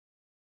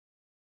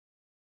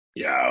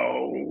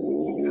Yo,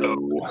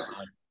 What's going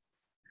on?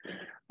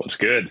 what's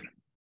good?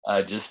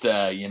 Just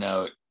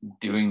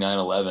doing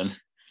 9/11.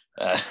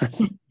 Uh,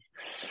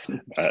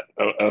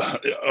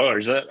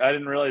 Is that? I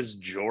didn't realize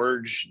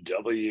George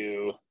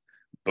W.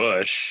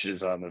 Bush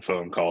is on the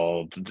phone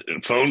call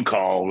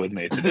with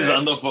me is today.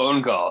 on the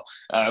phone call.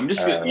 I'm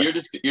just Uh,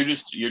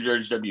 you're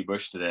George W.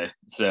 Bush today.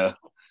 So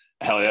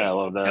Hell yeah, uh, I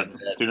love that. got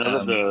that. Do you know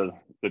that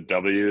the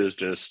W is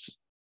just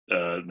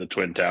the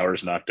Twin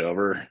Towers knocked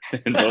over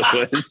in both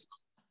ways?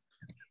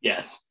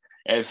 Yes,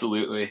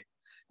 absolutely.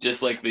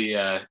 Just like the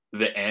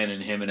N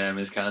in him and M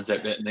is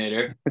concept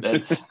detonator.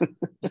 That's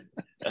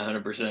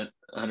 100%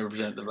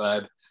 the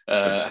vibe.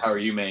 That's, How are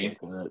you, Maine?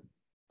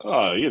 oh,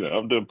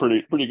 I'm doing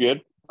pretty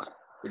good.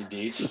 Pretty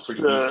decent. Just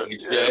Pretty decent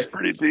each yeah, day.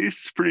 pretty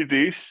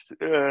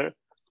decent.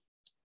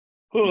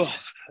 Oh,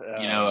 Just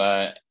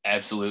um,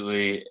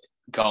 absolutely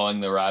calling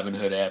the Robin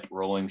Hood app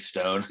Rolling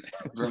Stone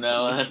from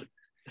now on.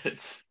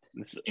 It's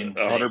it's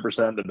insane.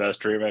 100% the best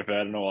dream I've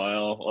had in a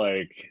while.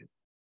 Like,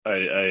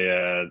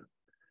 I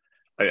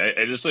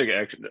just like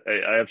actually,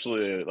 I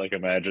absolutely like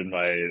imagine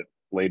my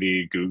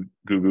lady Goo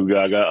Goo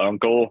Gaga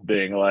uncle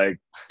being like,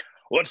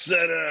 "What's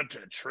that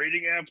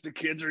trading app the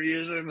kids are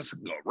using? It's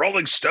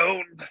Rolling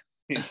Stone."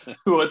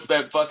 What's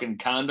that fucking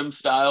condom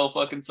style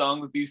fucking song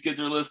that these kids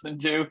are listening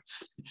to?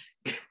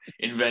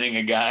 inventing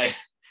a guy,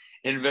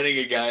 inventing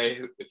a guy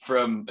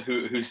from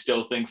who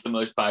still thinks the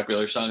most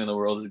popular song in the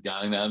world is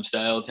Gangnam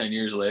Style 10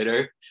 years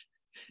later,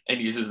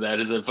 and uses that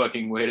as a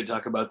fucking way to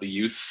talk about the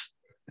youth.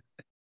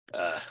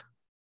 Uh,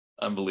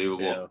 Yeah,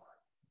 Unbelievable.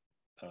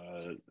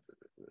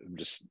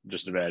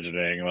 just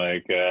imagining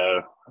like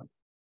I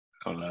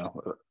don't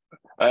know.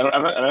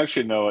 I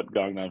actually know what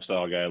Gangnam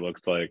Style guy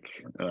looks like.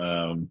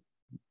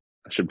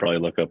 I should probably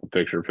look up a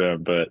picture of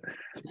him, but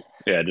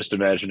yeah, just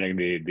imagining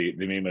the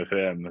meme of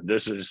him.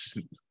 This is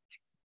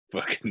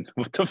fucking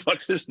what the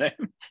fuck's his name?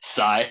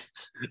 Psy.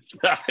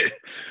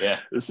 Yeah.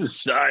 This is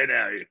Psy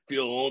now. You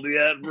feel old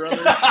yet,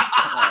 brother?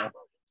 I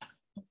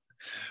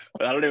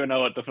don't even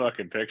know what the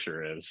fucking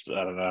picture is.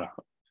 I don't know.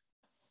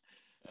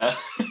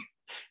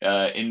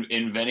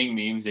 Inventing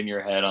memes in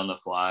your head on the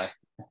fly.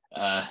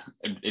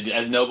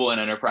 As noble an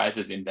enterprise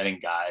as inventing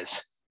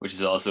guys, which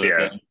is also a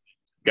Yeah, thing.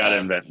 gotta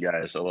invent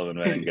guys. I love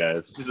inventing This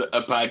guys. is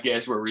a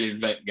podcast where we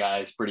invent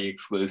guys pretty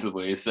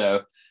exclusively.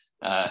 So,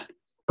 uh,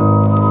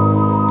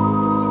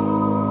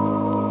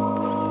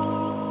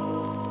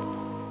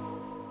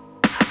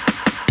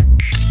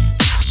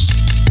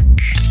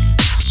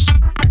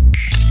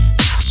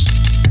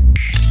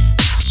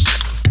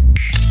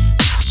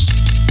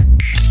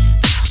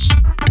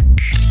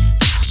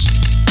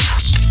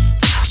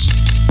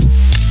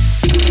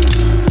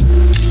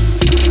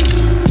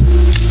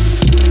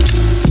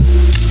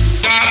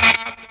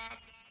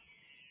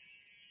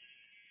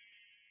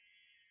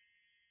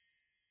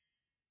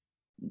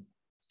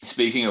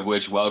 speaking of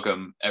which,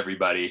 welcome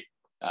everybody.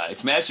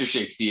 It's Master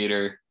Shake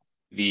Theater,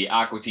 the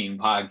Aqua Teen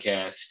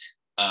podcast.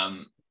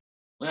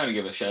 We want to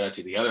give a shout out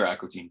to the other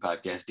Aqua Teen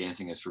podcast,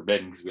 Dancing is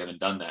Forbidden, because we haven't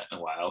done that in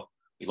a while.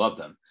 We love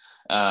them.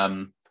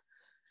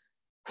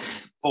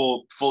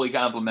 Fully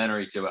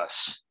complimentary to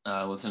us.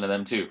 Listen to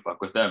them too.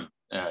 Fuck with them.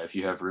 If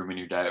you have room in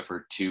your diet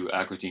for two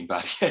Aqua Teen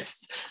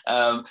podcasts.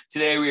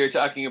 Today we are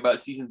talking about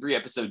season 3,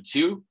 episode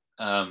 2.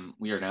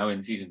 We are now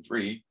in season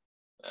 3.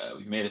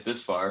 We've made it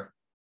this far.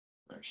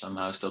 We're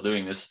somehow still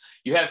doing this.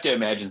 You have to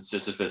imagine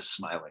Sisyphus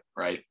smiling,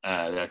 right?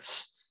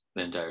 That's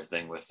the entire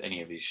thing with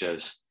any of these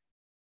shows.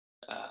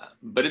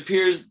 But it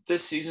appears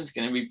this season's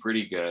going to be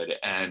pretty good.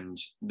 And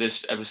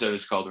this episode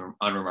is called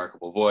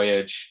Unremarkable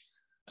Voyage.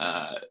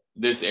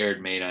 This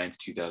aired May 9th,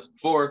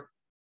 2004.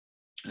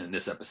 And in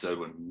this episode,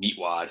 when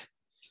Meatwad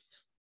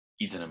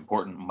eats an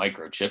important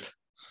microchip,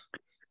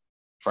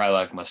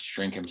 Frylock must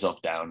shrink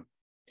himself down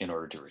in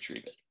order to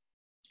retrieve it.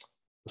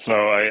 So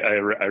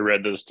I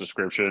read this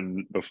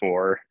description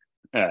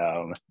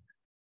um,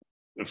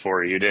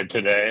 before you did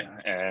today,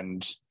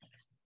 and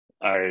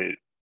I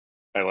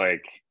I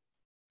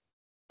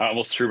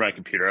almost threw my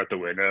computer out the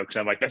window because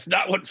I'm like, that's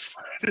not what.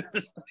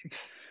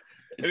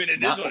 I mean,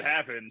 it is what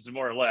happens,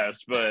 more or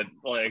less, but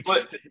like.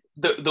 But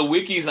the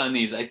wikis on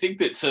these, I think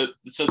that so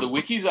the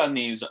wikis on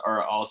these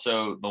are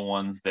also the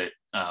ones that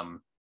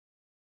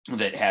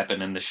that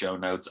happen in the show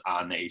notes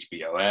on the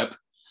HBO app.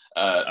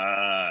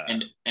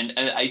 And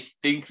I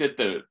think that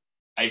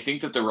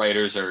the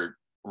writers are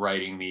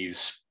writing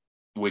these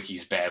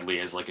wikis badly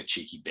as like a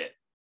cheeky bit.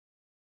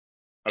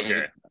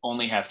 Okay. I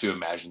only have to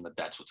imagine that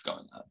that's what's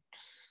going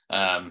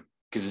on,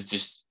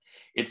 because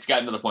it's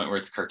gotten to the point where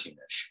it's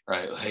cartoonish,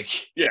 right? Like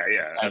yeah,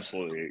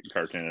 absolutely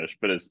cartoonish,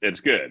 but it's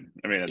good.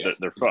 I mean, yeah,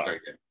 they're fun.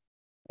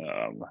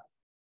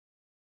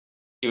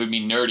 It would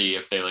be nerdy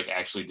if they like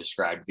actually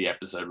described the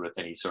episode with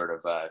any sort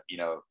of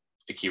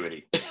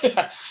acuity.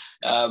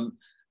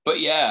 But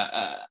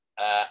yeah,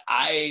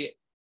 I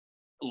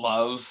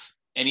love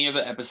any of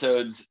the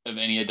episodes of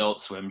any Adult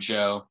Swim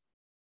show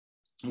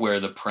where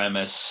the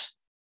premise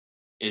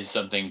is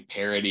something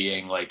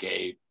parodying like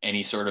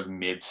any sort of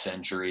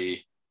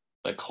mid-century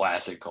like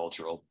classic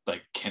cultural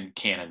like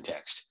canon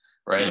text,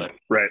 right? Like,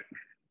 right.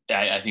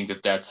 I think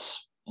that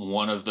that's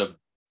one of the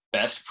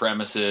best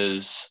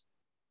premises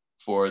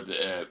for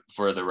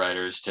the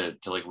writers to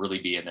like really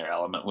be in their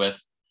element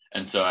with.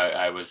 And so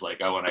I was like,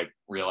 when I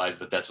realized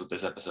that that's what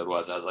this episode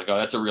was, I was like, oh,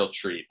 that's a real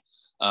treat.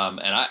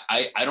 And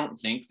I don't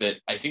think that,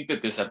 I think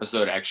that this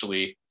episode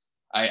actually,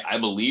 I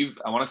believe,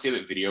 I want to say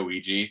that Video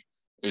Ouija,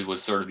 it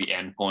was sort of the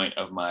end point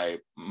of my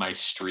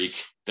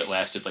streak that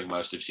lasted like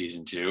most of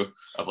season 2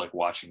 of like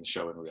watching the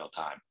show in real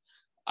time.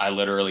 I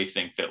literally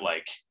think that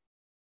like,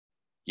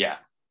 yeah,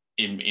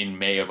 in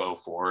May of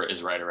 2004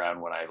 is right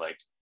around when I like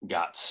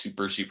got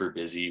super, super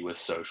busy with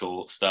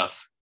social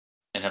stuff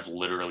and have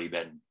literally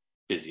been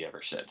busy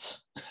ever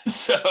since.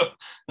 So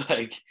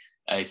like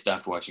I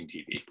stopped watching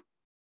TV.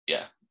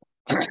 Yeah.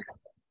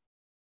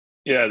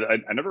 Yeah,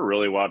 I never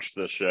really watched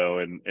the show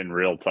in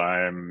real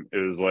time. It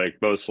was like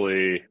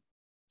mostly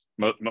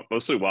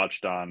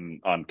watched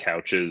on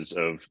couches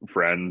of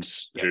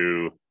friends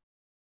who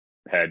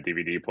had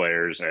DVD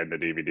players and the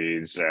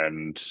DVDs,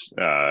 and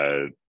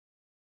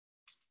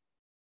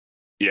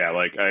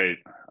like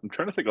I'm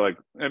trying to think of like,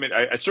 I mean,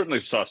 I certainly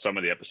saw some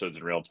of the episodes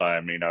in real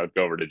time. You know, I'd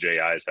go over to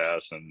J.I.'s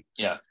house and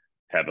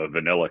have a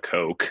vanilla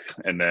Coke,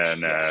 and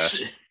then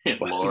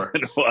Lore.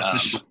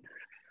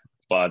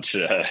 watch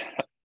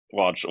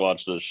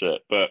this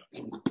shit. But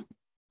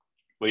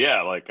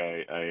yeah, like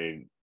it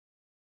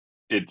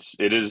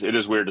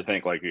is weird to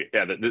think like,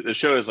 yeah, the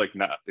show is like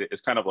not,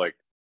 it's kind of like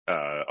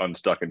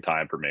unstuck in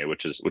time for me,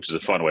 which is a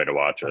fun way to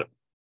watch it.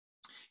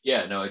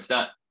 Yeah, no, it's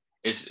not.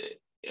 It's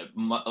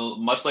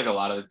much like a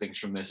lot of the things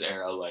from this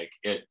era. Like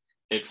it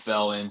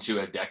fell into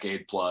a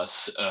decade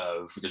plus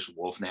of just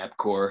Wolfnap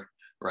core,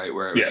 right?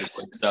 Where it was just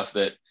like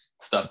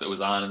stuff that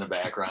was on in the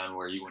background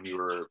where when you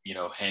were, you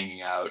know,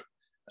 hanging out,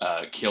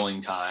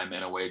 killing time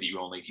in a way that you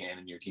only can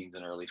in your teens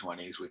and early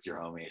 20s with your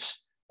homies,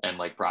 and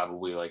like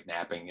probably like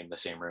napping in the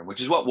same room,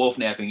 which is what wolf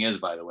napping is,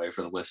 by the way,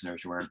 for the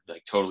listeners who aren't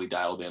like totally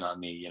dialed in on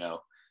the, you know,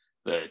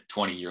 the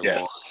 20-year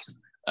lore.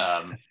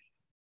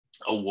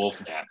 A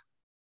wolf nap,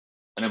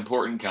 an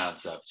important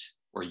concept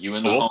where you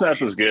and the wolf nap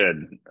homies, was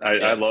good.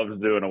 I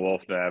loved doing a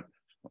wolf nap.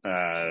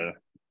 I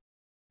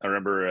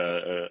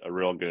remember a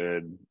real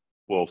good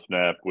wolf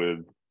nap with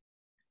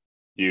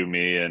you,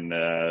 me, and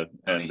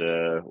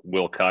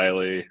Will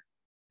Kiley,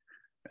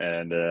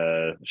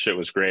 and shit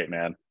was great,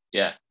 man.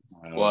 Yeah.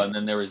 Well, and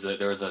then there was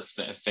a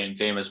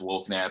famous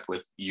wolf nap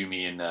with you,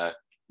 me, and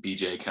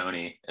BJ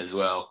Coney as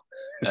well.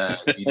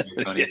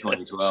 BJ Coney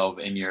 2012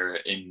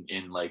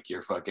 in like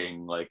your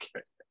fucking like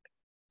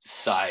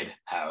side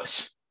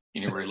house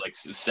in your like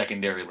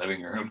secondary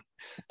living room,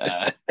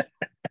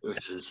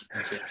 which is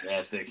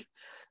fantastic.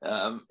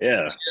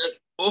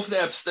 Wolf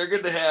naps, they're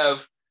good to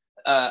have.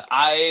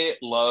 I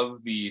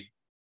love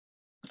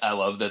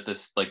that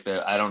this, like,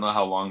 I don't know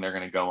how long they're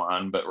going to go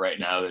on, but right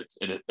now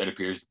it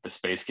appears that the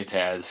Space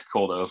Kataz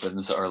cold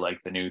opens are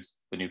like the new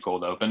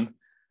cold open.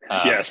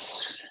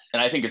 Yes.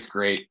 And I think it's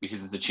great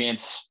because it's a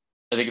chance.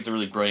 I think it's a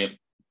really brilliant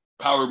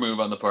power move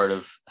on the part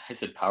of, I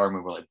said power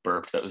move, like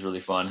burped. That was really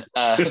fun.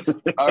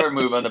 Power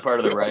move on the part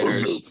of the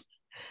writers,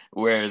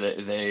 where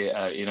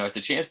they you know, it's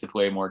a chance to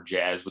play more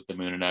jazz with the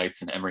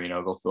Mooninites and Emery and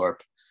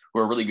Oglethorpe,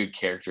 who are really good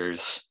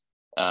characters.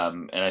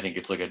 And I think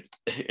it's like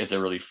it's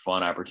a really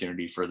fun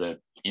opportunity for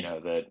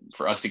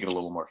for us to get a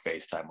little more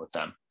face time with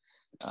them.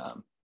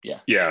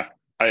 Yeah,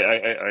 I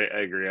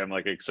agree. I'm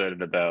like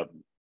excited about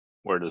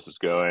where this is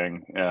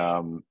going.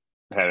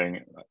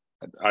 Having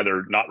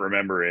either not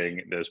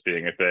remembering this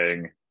being a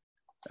thing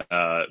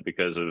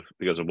because of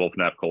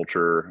Wolfnap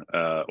culture,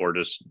 or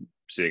just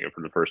seeing it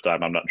for the first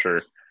time. I'm not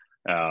sure.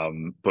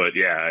 But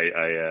yeah,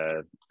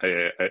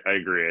 I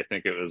agree. I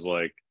think it was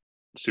like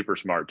super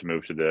smart to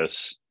move to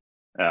this.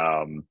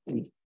 And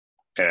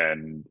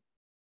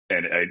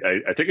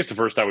I think it's the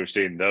first time we've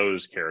seen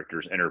those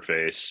characters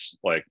interface,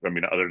 like, I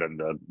mean, other than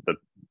the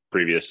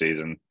previous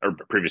season or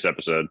previous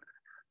episode,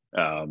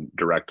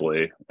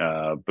 directly.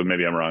 But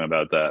maybe I'm wrong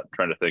about that. I'm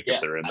trying to think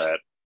if they're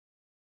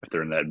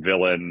in that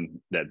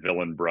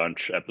villain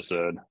brunch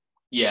episode.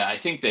 Yeah, I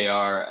think they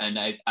are. And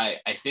I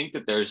think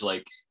that there's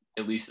like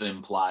at least an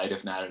implied,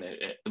 if not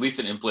at least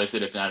an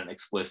implicit, if not an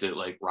explicit,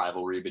 like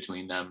rivalry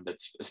between them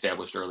that's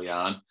established early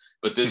on.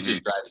 But this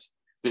just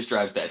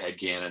drives that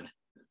headcanon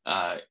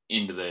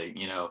into the,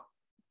 you know,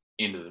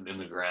 in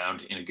the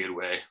ground in a good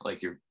way,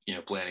 like you're, you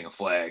know, planting a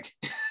flag.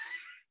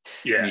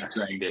 Yeah.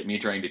 me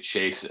trying to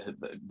chase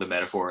the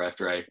metaphor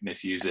after I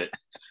misuse it.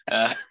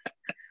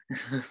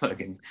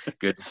 Fucking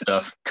good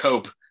stuff.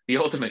 Cope, the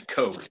ultimate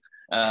cope.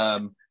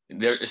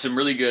 There are some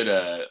really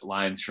good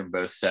lines from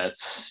both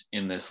sets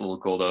in this little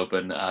cold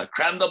open.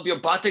 Crammed up your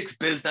buttocks,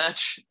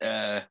 biznatch.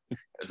 It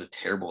was a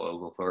terrible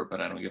Oglethorpe,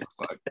 but I don't give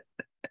a fuck.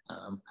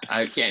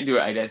 I can't do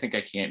it. I think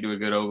I can't do a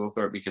good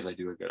Oglethorpe because I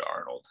do a good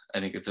Arnold. I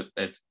think it's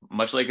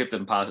much like it's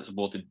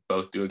impossible to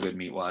both do a good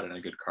Meatwad and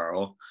a good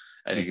Carl.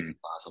 I think it's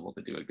impossible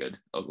to do a good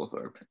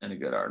Oglethorpe and a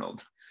good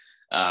Arnold.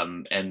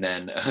 And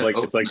then it's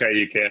like how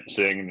you can't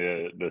sing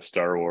the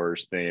Star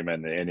Wars theme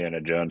and the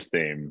Indiana Jones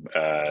theme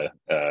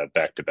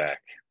back to back.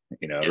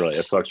 You know, really,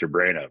 it fucks your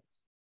brain up.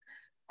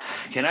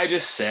 Can I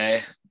just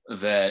say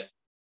that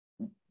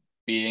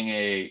being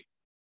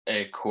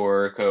a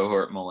core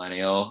cohort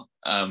millennial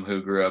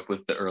who grew up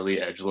with the early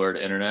edgelord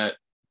internet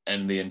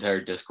and the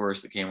entire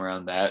discourse that came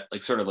around that,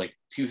 like sort of like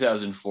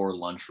 2004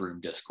 lunchroom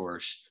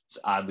discourse. It's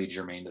oddly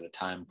germane to the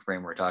time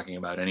frame we're talking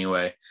about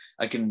anyway.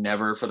 I can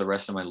never for the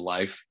rest of my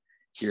life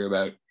hear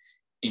about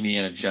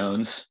Indiana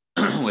Jones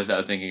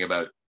without thinking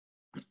about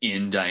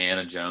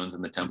Indiana Jones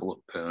and the Temple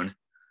of Poon,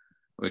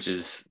 which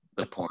is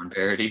the porn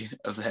parody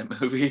of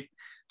that movie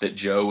that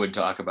Joe would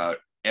talk about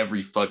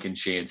every fucking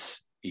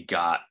chance he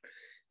got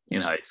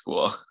in high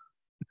school.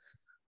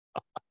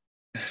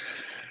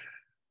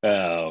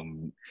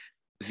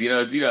 You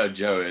know how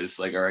Joe is,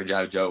 like, or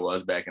how Joe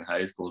was back in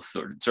high school,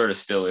 sort of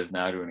still is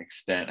now to an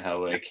extent.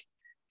 How like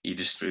he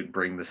just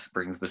brings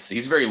this.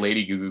 He's very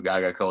Lady Goo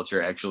Gaga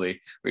culture actually.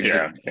 Where he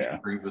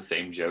just brings the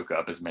same joke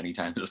up as many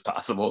times as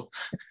possible.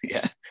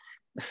 Yeah.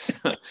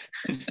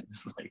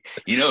 It's like,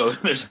 you know,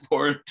 there's a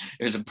porn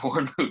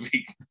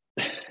movie.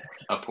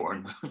 A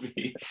porn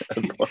movie.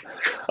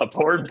 A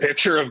porn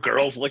picture of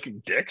girls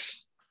licking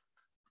dicks.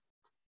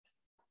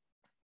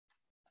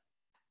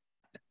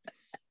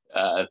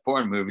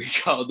 Porn movie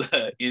called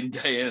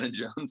Indiana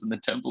Jones and the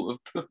Temple of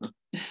Poon.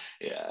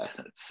 Yeah,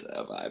 that's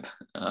a vibe.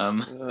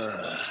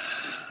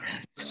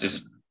 It's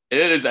just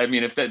it is. I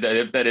mean, if that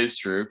is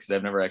true, because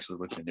I've never actually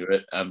looked into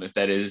it. If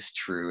that is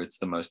true, it's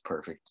the most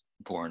perfect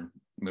porn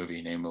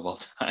movie name of all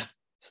time.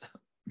 So,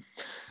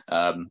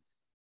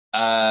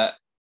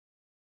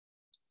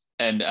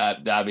 and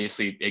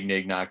obviously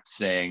Ignignokt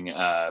saying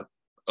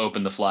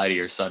 "Open the fly to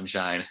your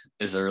sunshine"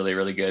 is a really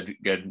really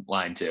good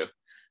line too.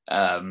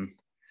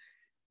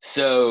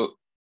 So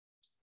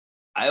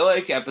I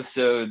like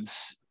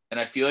episodes, and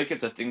I feel like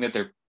it's a thing that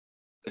they're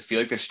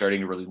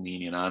starting to really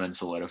lean in on and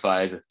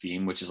solidify as a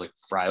theme, which is like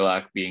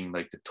Frylock being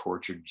like the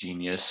tortured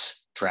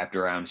genius trapped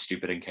around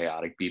stupid and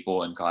chaotic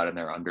people and caught in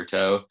their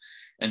undertow,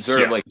 and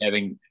sort of like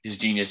having his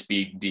genius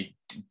be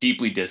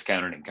deeply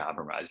discounted and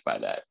compromised by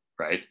that,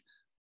 right?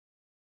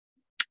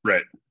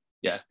 Right.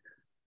 Yeah.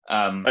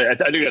 I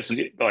think that's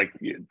like,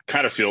 it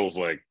kind of feels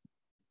like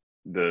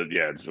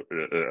it's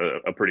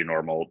a pretty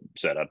normal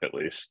setup at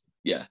least.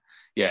 Yeah,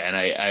 and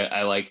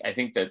I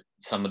think that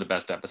some of the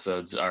best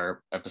episodes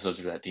are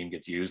episodes where that theme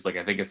gets used. Like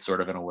I think it's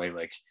sort of in a way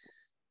like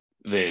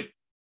the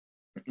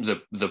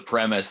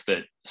premise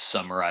that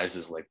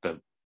summarizes like the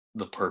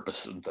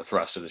purpose and the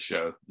thrust of the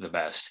show the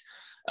best.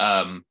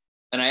 And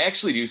I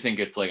actually do think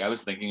it's like, I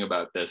was thinking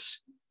about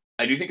this.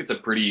 I do think it's a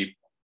pretty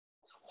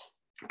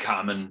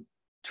common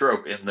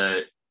trope in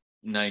the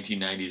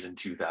 1990s and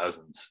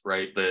 2000s,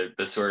 right?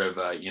 The sort of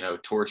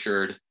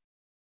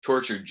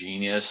tortured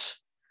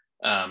genius,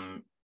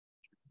 having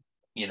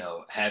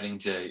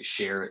to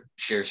share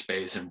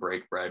space and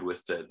break bread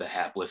with the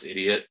hapless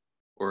idiot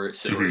or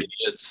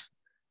idiots,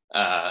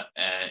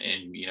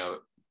 and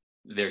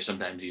there's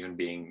sometimes even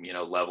being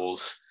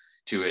levels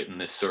to it in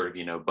this sort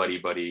of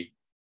buddy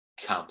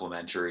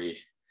complementary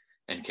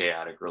and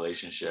chaotic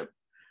relationship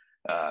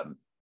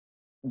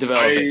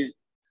developing.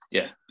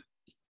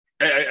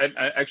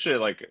 I actually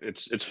like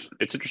it's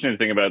interesting to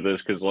think about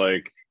this because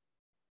like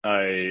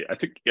I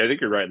think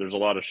you're right. There's a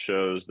lot of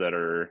shows that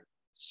are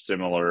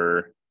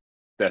similar,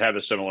 that have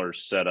a similar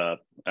setup.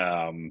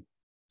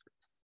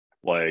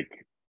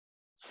 Like,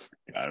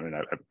 I mean,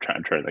 I'm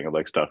trying to think of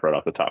like stuff right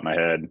off the top of my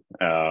head.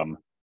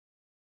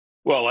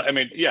 Well, I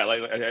mean, yeah,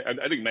 like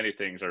I think many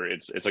things are.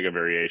 It's like a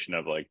variation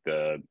of like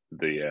the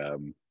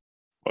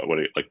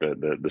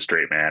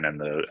straight man and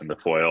the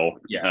foil,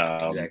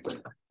 exactly,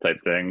 type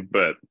thing.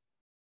 But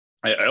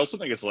I also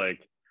think it's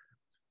like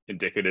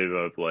indicative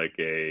of like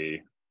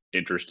a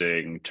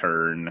interesting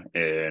turn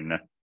in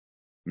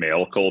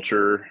male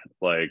culture,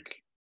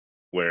 like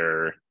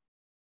where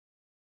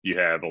you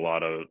have a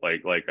lot of I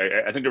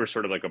think there was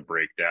sort of like a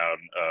breakdown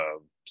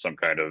of some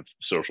kind of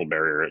social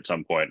barrier at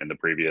some point in the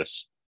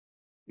previous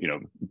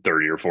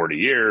 30 or 40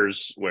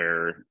 years,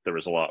 where there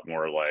was a lot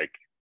more like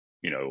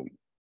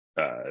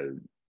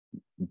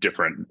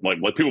different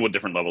like people with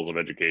different levels of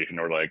education,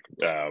 or like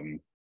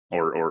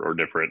or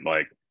different,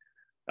 like,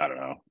 I don't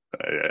know,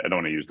 I don't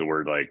want to use the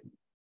word like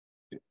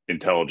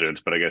intelligence,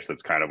 but I guess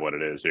that's kind of what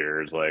it is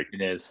here, is like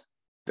it is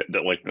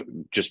that like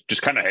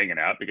just kind of hanging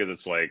out, because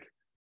it's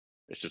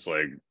just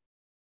like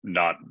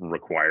not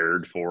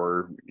required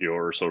for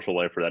your social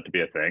life for that to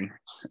be a thing.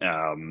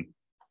 So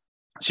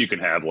you can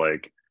have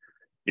like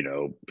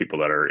people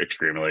that are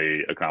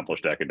extremely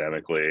accomplished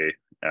academically,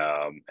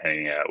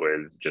 hanging out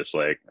with just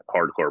like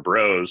hardcore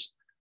bros,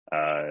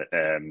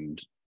 and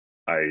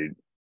I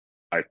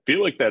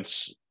feel like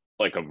that's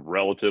like a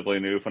relatively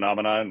new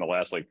phenomenon in the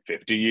last like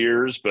 50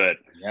 years, but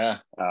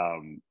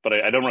but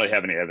I don't really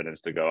have any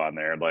evidence to go on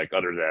there, like,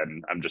 other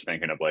than I'm just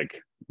thinking of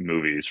like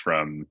movies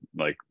from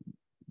like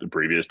the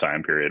previous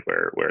time period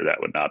where that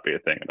would not be a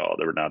thing at all.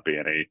 There would not be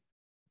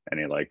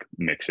any like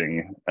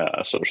mixing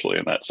socially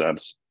in that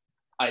sense.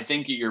 I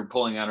think you're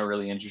pulling out a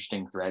really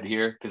interesting thread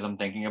here, because I'm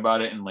thinking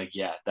about it, and like,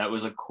 that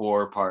was a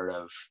core part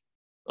of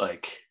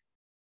like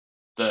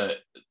the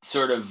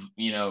sort of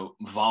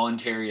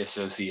voluntary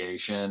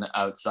association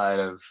outside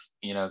of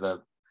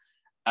the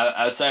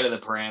outside of the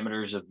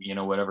parameters of, you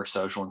know, whatever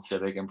social and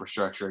civic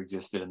infrastructure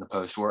existed in the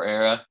post-war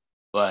era,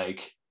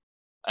 like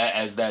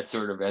as that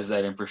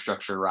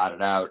infrastructure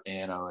rotted out,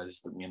 you know,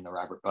 as the, you know,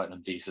 Robert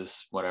Putnam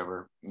thesis,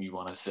 whatever you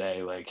want to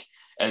say, like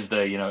as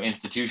the, you know,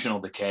 institutional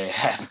decay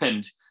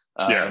happened,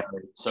 and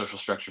the social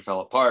structure fell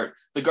apart,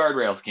 the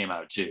guardrails came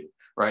out too,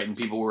 right? And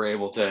people were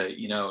able to,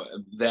 you know,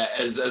 that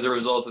as a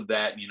result of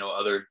that, you know,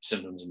 other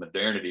symptoms of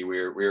modernity, we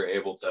were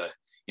able to,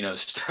 you know,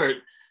 start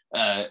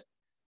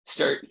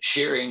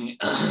sharing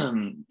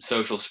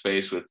social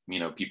space with, you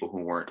know, people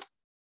who weren't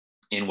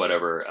in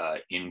whatever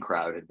in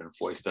crowd had been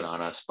foisted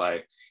on us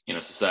by, you know,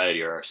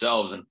 society or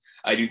ourselves. And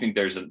I do think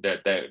there's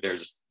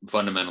there's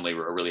fundamentally a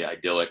really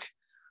idyllic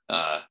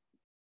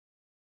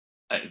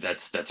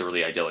that's a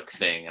really idyllic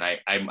thing. And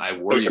I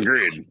worry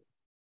Agreed.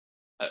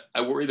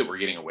 I worry that we're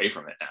getting away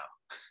from it now.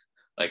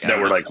 Like that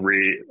we're like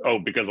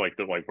because like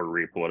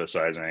we're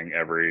repoliticizing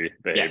every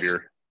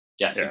behavior.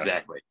 Yes,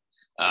 exactly.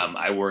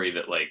 I worry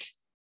that like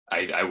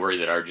I worry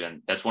that our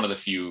gen, that's one of the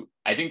few,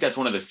 I think that's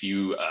one of the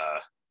few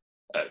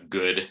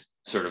good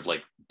sort of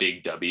like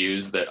big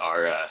W's that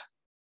our,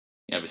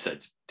 you know,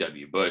 besides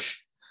W. Bush,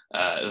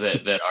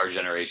 that our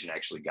generation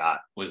actually got,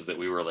 was that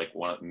we were like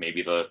one of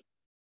maybe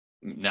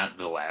not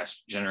the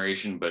last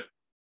generation, but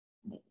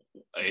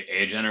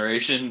a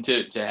generation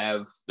to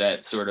have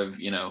that sort of,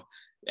 you know,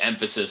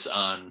 emphasis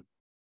on,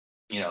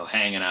 you know,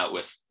 hanging out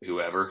with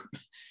whoever,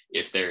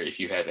 if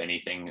you have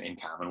anything in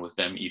common with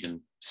them, even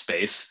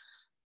space.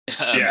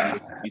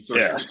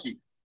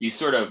 These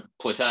sort of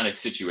platonic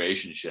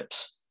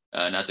situationships,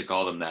 not to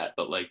call them that,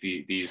 but like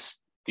these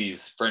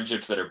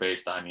friendships that are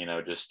based on, you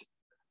know, just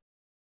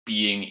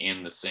being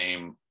in the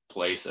same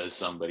place as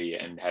somebody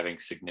and having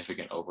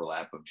significant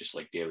overlap of just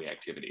like daily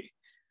activity.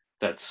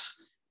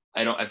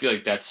 I feel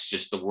like that's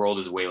just, the world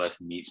is way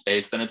less meat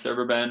space than it's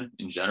ever been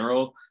in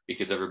general,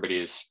 because everybody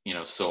is, you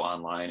know, so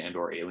online and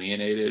or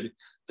alienated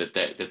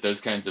that those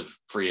kinds of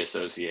free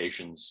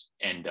associations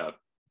end up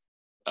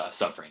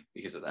suffering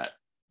because of that.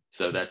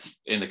 So that's,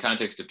 in the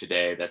context of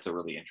today, that's a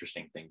really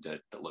interesting thing to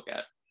look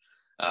at.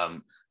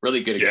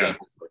 Really good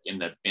examples like in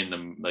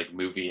the like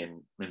movie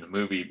and in the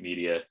movie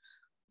media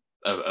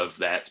of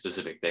that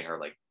specific thing are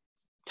like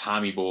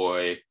Tommy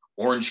Boy,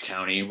 Orange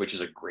County, which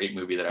is a great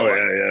movie that I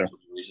watched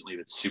recently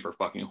that super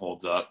fucking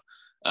holds up.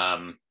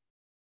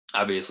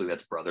 Obviously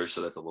that's brothers,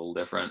 so that's a little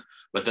different,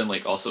 but then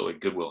like also like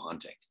Good Will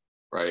Hunting,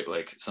 right?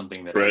 Like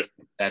something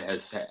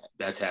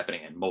that's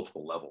happening at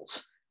multiple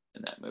levels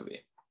in that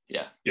movie.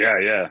 Yeah.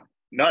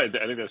 No, I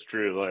think that's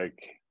true. Like,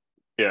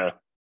 I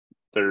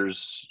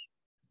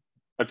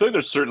feel like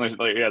there's certainly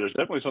like, there's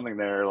definitely something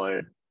there.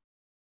 Like,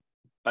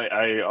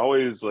 I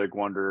always like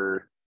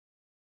wonder,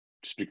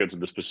 just because of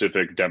the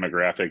specific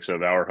demographics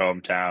of our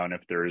hometown,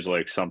 if there's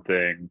like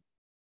something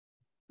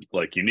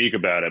like unique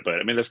about it. But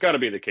I mean, that's got to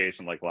be the case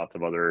in like lots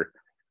of other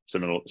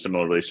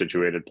similarly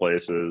situated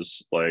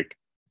places, like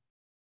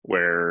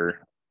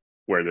where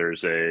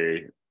there's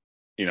a,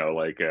 you know,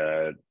 like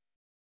a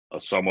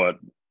somewhat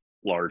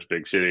large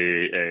big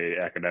city,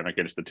 a academic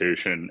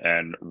institution,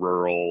 and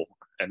rural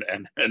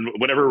and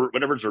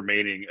whatever's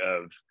remaining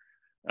of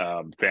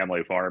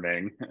family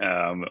farming,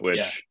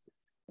 which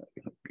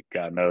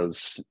God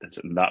knows it's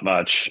not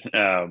much.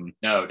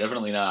 No,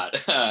 definitely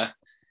not. I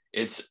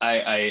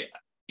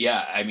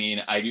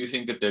mean, I do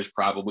think that there's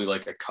probably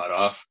like a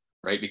cutoff,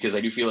 right? Because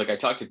I do feel like I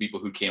talk to people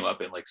who came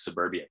up in like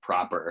suburbia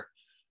proper,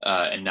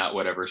 and not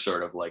whatever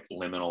sort of like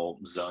liminal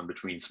zone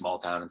between small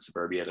town and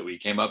suburbia that we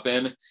came up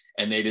in.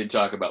 And they did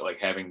talk about like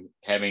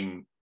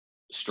having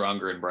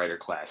stronger and brighter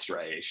class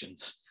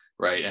striations,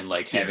 right? And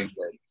like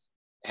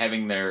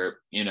having their,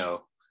 you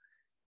know,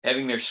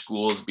 having their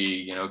schools be,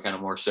 you know, kind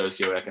of more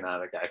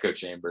socioeconomic echo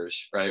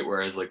chambers, right?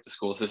 Whereas like the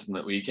school system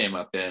that we came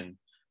up in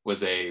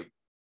was a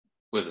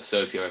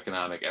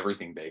socioeconomic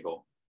everything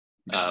bagel.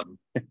 And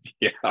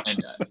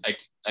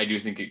I do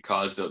think it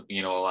caused a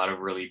lot of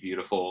really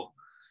beautiful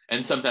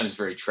and sometimes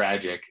very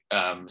tragic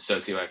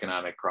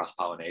socioeconomic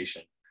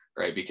cross-pollination,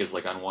 right? Because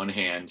like on one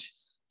hand,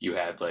 you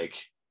had like,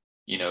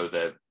 you know,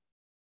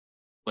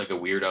 like a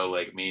weirdo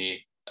like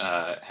me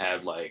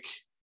had like,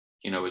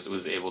 you know,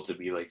 was able to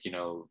be like, you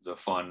know, the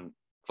fun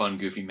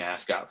goofy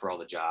mascot for all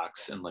the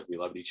jocks, and like we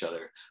loved each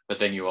other. But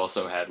then you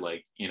also had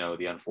like, you know,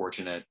 the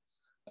unfortunate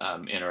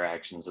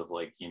interactions of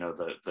like, you know,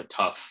 the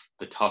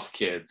tough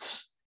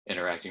kids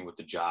interacting with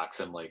the jocks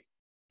and like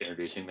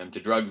introducing them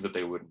to drugs that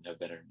they wouldn't have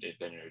been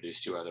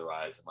introduced to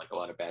otherwise, and like a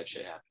lot of bad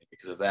shit happening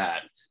because of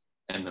that.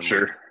 And then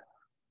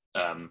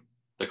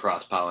the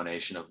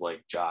cross-pollination of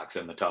like jocks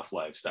and the tough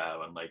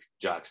lifestyle, and like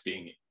jocks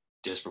being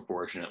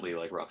disproportionately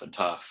like rough and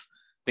tough,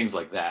 things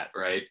like that,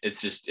 right?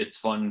 It's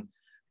fun.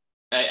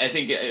 I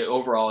think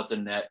overall it's a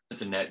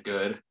net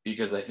good,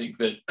 because I think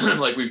that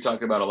like we've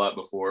talked about a lot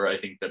before, I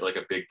think that like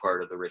a big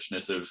part of the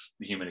richness of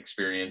the human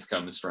experience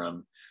comes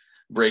from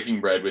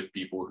breaking bread with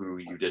people who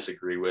you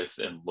disagree with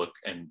and look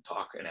and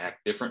talk and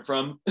act different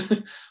from.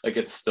 Like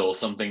it's still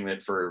something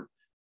that for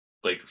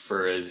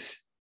as,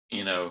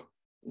 you know,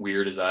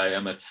 weird as I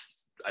am,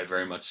 I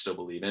very much still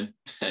believe in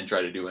and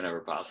try to do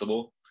whenever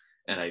possible.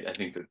 And I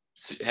think that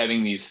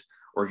having these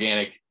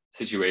organic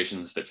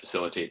situations that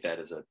facilitate that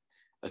is a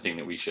thing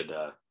that we should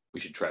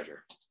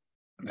treasure.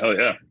 Hell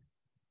yeah.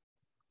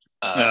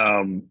 What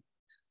do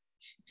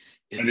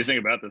you It's think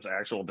about this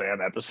actual damn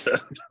episode?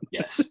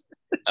 yes.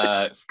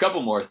 A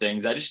couple more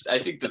things. I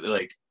think that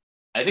like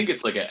I think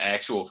it's like an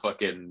actual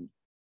fucking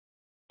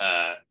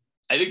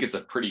I think it's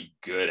a pretty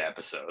good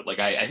episode. Like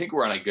I think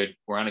we're on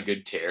a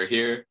good tear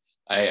here.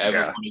 I have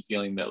a funny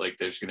feeling that like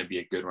there's going to be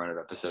a good run of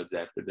episodes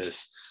after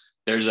this.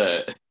 There's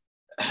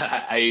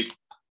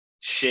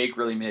Shake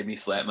really made me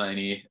slap my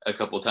knee a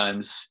couple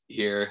times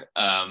here.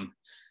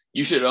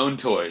 You should own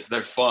toys.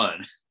 They're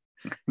fun.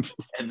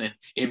 And then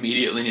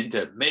immediately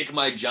into make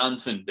my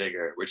Johnson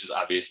bigger, which is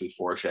obviously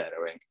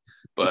foreshadowing.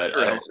 But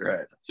right.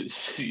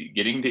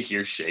 Getting to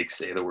hear Shake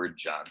say the word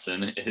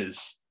Johnson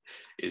is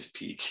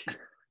peak.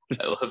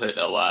 I love it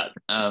a lot.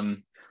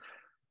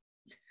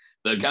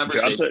 The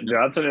conversation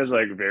Johnson is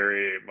like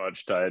very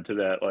much tied to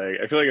that. Like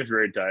I feel like it's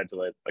very tied to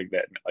like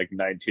that like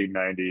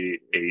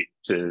 1998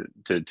 to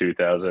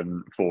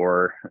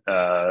 2004.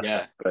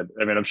 Yeah, but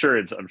I mean I'm sure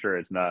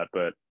it's not,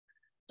 but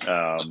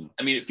I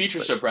mean it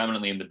features so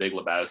prominently in The Big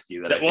Lebowski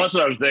that that's what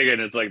I was thinking.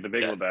 It's like The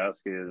Big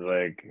Lebowski is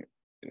like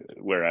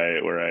where I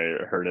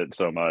heard it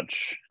so much.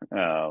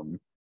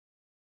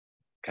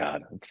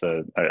 God,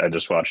 I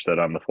just watched that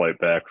on the flight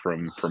back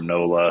from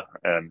NOLA,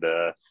 and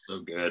so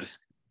good,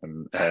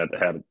 and had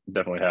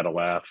definitely had a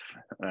laugh.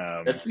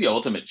 That's the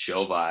ultimate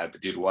chill vibe,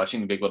 dude.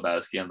 Watching The Big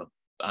Lebowski on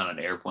an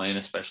airplane,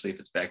 especially if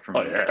it's back from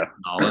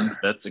Holland,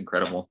 that's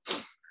incredible.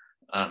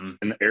 An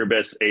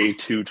Airbus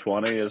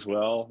A220 as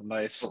well.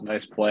 Nice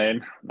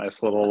plane.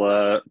 Nice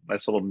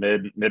little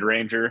mid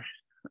ranger.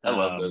 I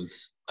love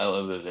those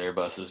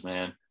Airbuses,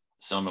 man.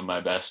 Some of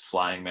my best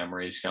flying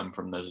memories come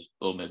from those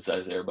little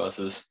mid-sized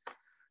Airbuses.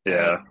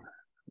 Yeah,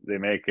 they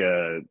make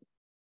I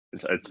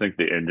think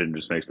the engine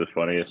just makes the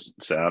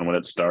funniest sound when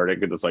it's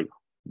starting. It's like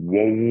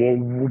whoa, whoa,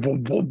 whoa,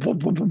 whoa,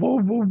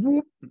 whoa, whoa,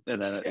 whoa,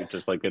 and then it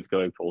just like gets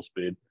going full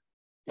speed.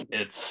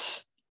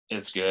 It's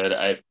good.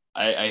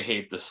 I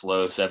hate the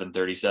slow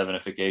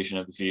 737ification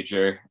of the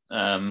future.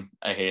 I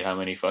hate how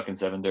many fucking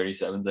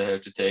 737s I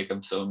have to take.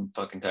 I'm so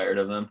fucking tired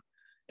of them.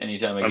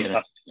 Anytime I get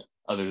it,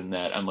 other than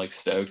that, I'm like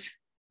stoked.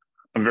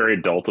 I'm very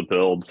Delta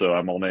pilled, so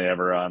I'm only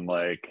ever on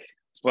like.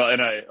 Well,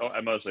 and I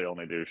mostly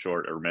only do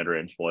short or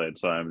mid-range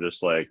flights, so I'm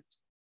just like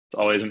it's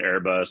always an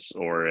Airbus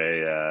or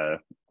a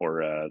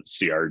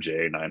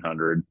CRJ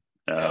 900,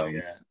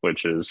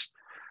 which is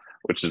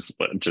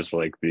just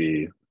like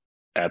the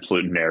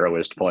absolute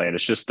narrowest plane.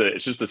 It's just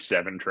the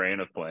 7 train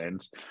of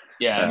planes.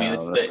 Yeah, I mean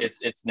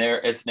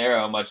it's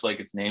narrow, much like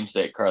its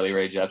namesake, Carly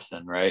Rae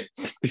Jepsen, right?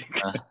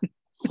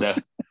 So.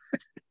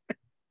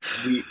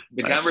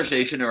 The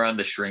conversation around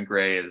the shrink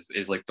ray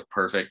is like the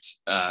perfect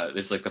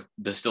it's like the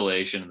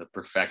distillation and the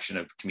perfection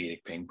of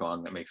comedic ping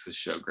pong that makes this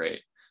show great.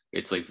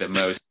 It's like the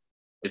most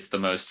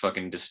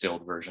fucking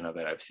distilled version of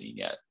it I've seen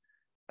yet.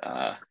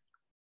 The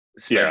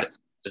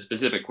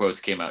specific quotes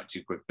came out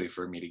too quickly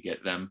for me to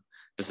get them,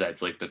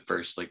 besides like the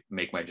first like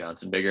make my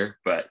Johnson bigger,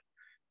 but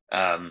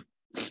a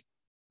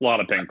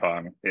lot of ping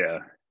pong.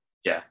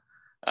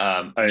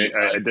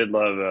 I did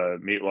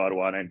love Meatwad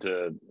wanting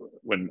to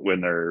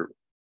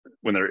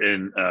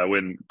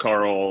when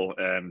Carl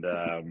and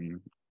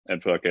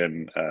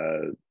fucking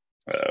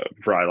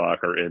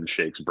Frylock are in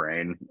Shake's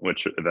brain,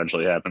 which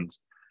eventually happens.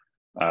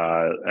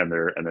 And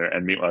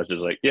Meatwad's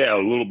just like, yeah, a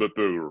little bit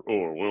bigger,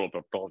 or a little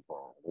bit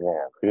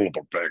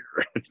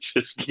bigger. It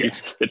just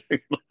keeps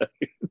getting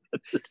like,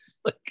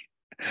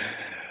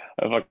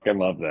 I fucking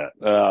love that.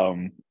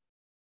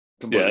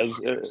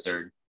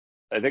 Absurd.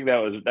 I think that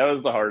was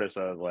the hardest.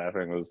 I was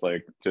laughing was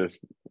like just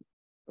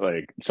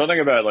like something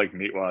about like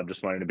Meatwad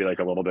just wanting to be like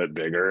a little bit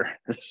bigger.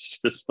 It's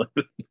just like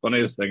the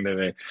funniest thing to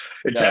me.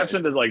 It taps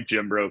into like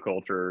gym bro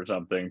culture or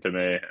something to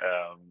me,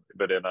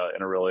 but in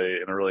a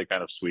really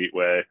kind of sweet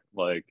way,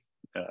 like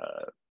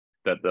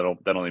that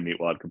only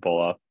Meatwad can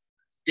pull off.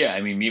 Yeah,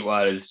 I mean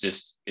Meatwad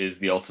is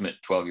the ultimate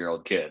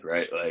 12-year-old kid,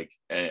 right? Like,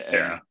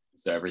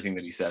 so everything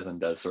that he says and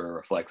does sort of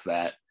reflects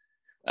that.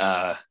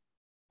 I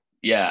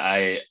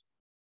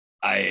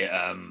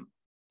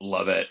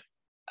love it.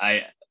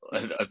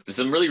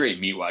 Some really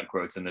great Meatwad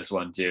quotes in this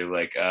one too.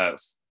 Like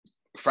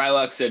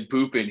Frylock said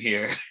poop in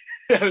here.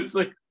 That was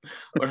like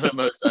one of the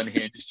most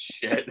unhinged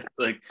shit.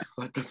 Like,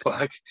 what the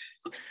fuck?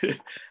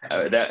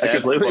 I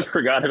completely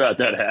forgot about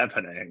that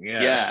happening.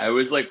 Yeah, I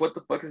was like, what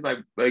the fuck is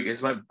am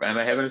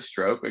I having a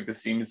stroke? Like,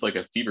 this seems like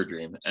a fever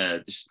dream.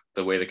 Just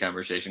the way the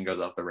conversation goes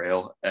off the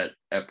rail at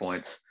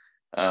points.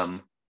 I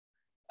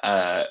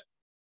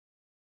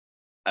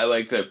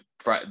like the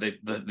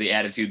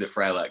attitude that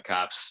Frylock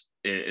cops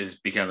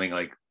is becoming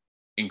like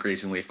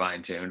increasingly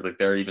fine-tuned. Like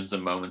there are even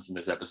some moments in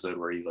this episode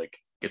where he like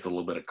gets a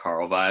little bit of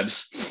Carl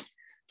vibes,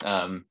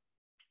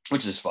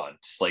 which is fun.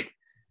 Just like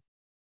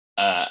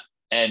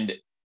and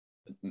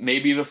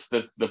maybe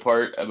the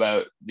part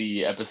about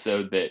the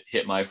episode that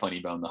hit my funny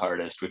bone the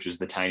hardest, which was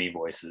the tiny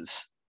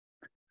voices.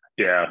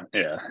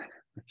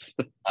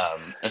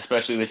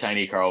 Especially the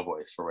tiny Carl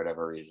voice, for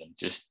whatever reason,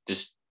 just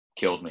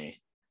killed me.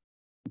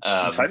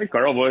 Tiny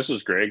Carl voice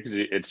was great because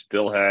it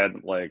still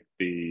had like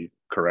the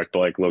correct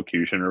like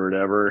locution or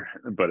whatever,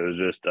 but it was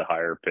just a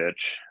higher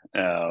pitch,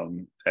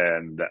 and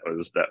that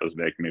was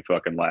making me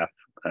fucking laugh.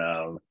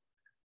 Um,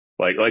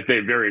 like they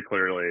very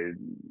clearly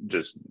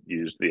just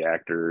used the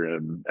actor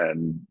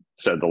and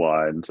said the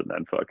lines and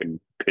then fucking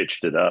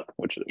pitched it up,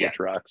 Yeah, which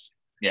rocks.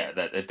 yeah,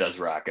 that it does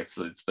rock. It's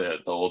the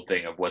old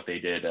thing of what they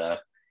did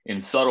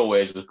in subtle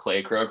ways with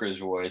Clay Croker's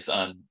voice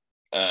on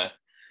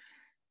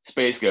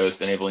Space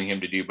Ghost, enabling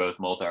him to do both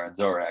Moltar and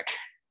Zorak.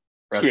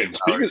 Okay, Resting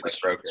power to Clay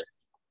Croker.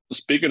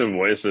 speaking of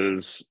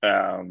voices,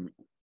 I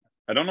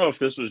don't know if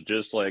this was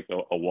just like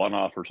a one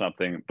off or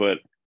something, but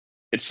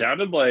it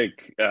sounded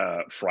like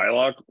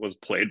Frylock was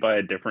played by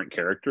a different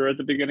character at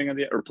the beginning of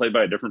the, or played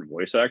by a different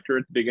voice actor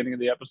at the beginning of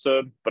the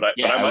episode. But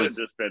Yeah, I might have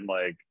just been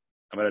like,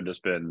 I might have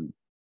just been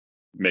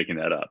making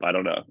that up. I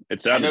don't know. It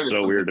I sounded noticed so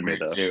something weird to me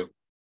weird though. too.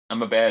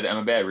 I'm a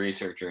bad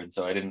researcher, and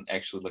so I didn't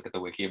actually look at the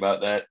wiki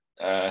about that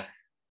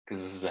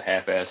because this is a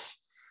half-ass.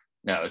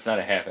 No, it's not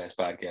a half-ass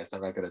podcast.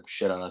 I'm not gonna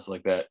shit on us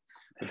like that.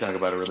 We talk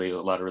about a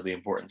lot of really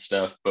important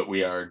stuff, but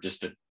we are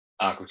just an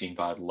Aqua Teen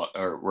pod,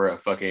 or we're a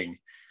fucking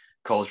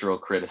cultural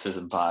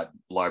criticism pod,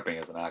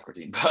 LARPing as an Aqua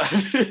Teen pod.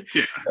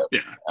 Yeah, So,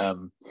 yeah.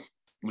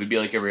 we'd be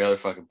like every other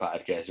fucking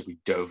podcast if we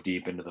dove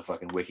deep into the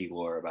fucking wiki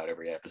lore about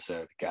every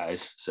episode,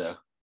 guys. So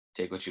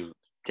take what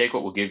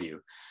we'll give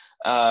you.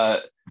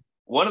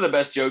 One of the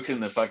best jokes in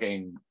the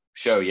fucking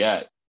show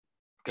yet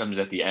comes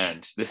at the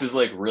end. This is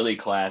like really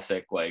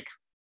classic, like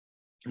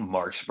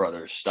Marx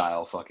Brothers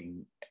style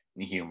fucking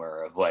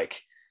humor of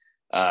like,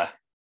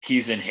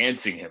 he's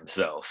enhancing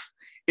himself.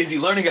 Is he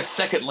learning a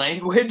second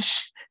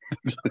language?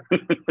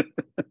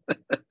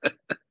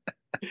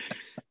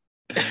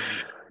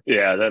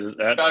 Yeah, that is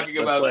Talking that's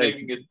about like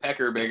making his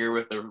pecker bigger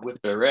with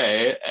the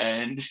ray,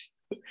 and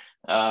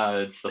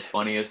it's the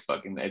funniest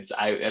fucking. It's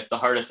the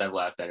hardest I've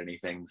laughed at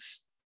anything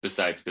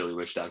besides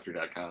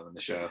BillyWitchDoctor.com in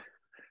the show.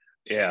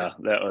 yeah,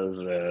 that was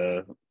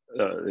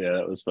yeah,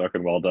 that was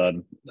fucking well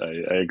done.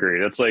 I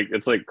agree. It's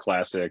like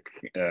classic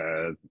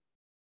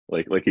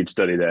like you'd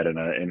study that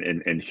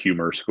in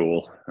humor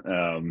school.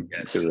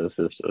 Yes, Because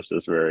it's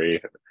just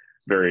very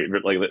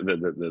like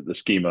the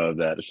schema of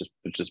that is just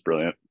it's just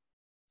brilliant.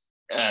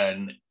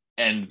 and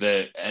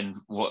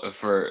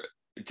for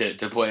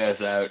to play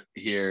us out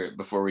here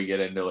before we get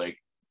into like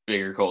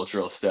bigger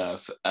cultural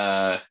stuff.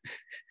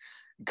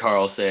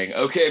 Carl saying,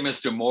 "Okay,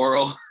 Mr.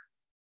 Moral."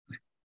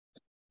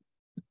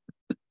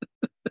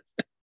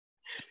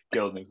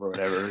 Killed me for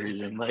whatever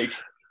reason. Like,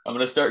 I'm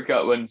gonna start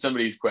cut when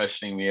somebody's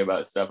questioning me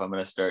about stuff. I'm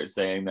gonna start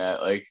saying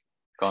that, like,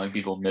 calling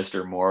people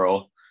Mr.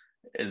 Moral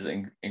is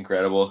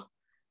incredible.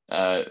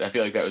 I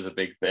feel like that was a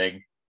big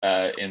thing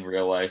in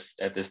real life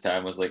at this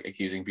time, was like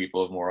accusing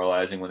people of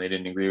moralizing when they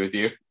didn't agree with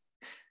you.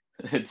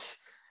 It's,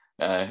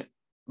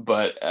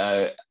 but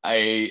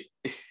I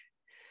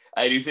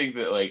do think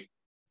that, like,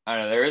 I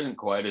don't know, there isn't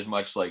quite as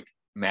much like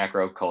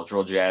macro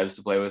cultural jazz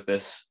to play with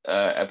this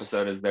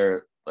episode as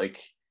there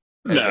like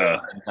as there No,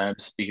 are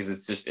sometimes, because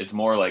it's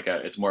more like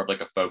it's more of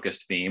like a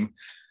focused theme.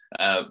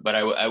 But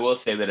I will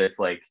say that it's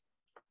like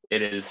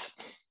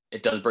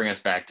it does bring us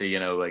back to, you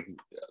know, like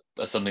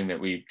something that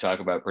we talk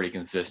about pretty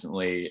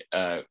consistently,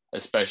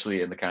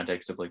 especially in the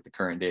context of like the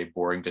current day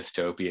boring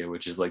dystopia,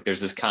 which is like there's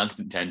this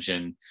constant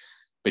tension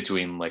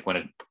between like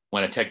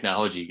when a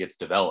technology gets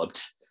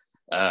developed,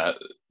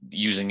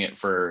 using it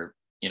for,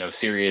 you know,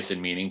 serious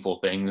and meaningful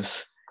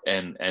things,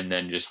 and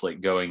then just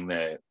like going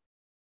the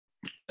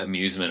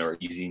amusement or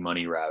easy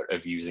money route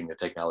of using the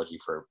technology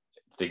for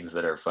things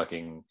that are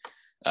fucking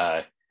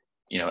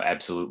you know,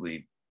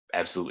 absolutely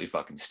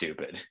fucking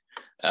stupid.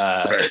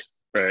 right,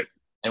 right.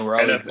 And we're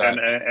always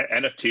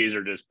NFTs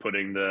are just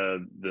putting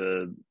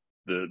the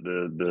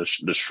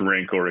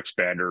shrink or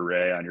expander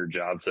array on your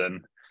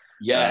Johnson.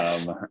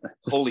 yes,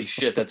 holy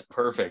shit, that's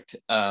perfect.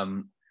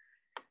 And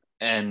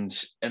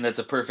that's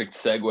a perfect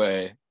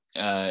segue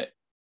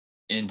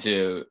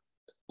into,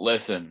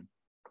 listen,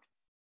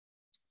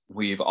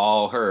 we've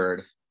all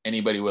heard,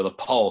 anybody with a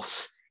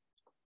pulse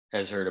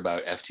has heard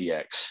about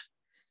FTX.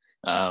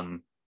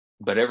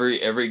 But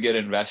every good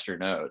investor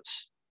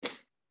knows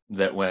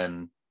that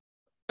when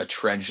a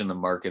trench in the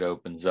market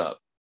opens up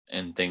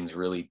and things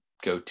really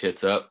go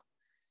tits up,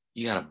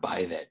 you got to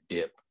buy that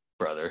dip,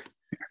 brother.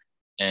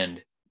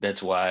 And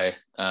that's why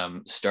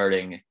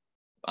starting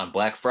on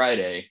Black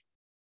Friday,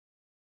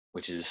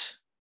 which is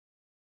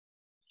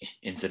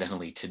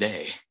incidentally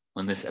today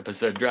when this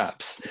episode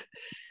drops,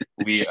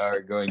 we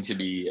are going to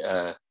be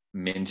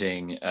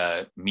minting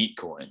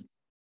Meatcoin.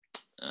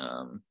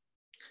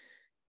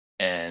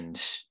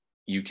 And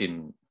you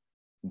can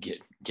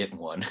get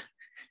one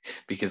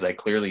because I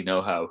clearly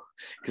know how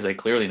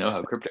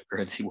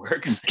cryptocurrency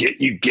works.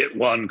 You get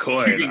one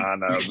coin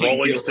on a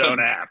Rolling Stone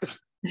app.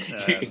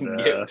 You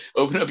can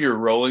open up your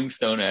Rolling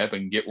Stone app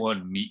and get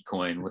one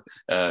Meatcoin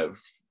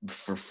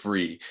for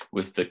free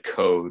with the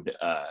code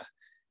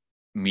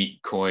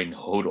Meatcoin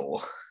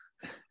HODL.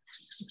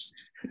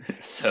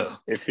 So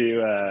if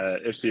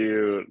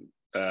you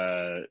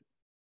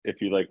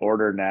if you like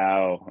order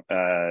now,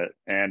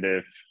 and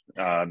if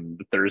on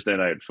Thursday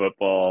Night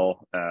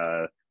Football,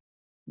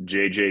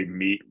 JJ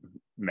Meat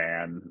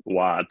Man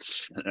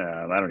Watts.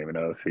 I don't even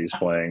know if he's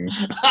playing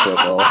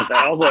football.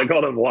 I also like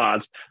called him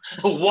Watts.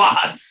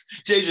 Watts,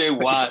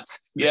 JJ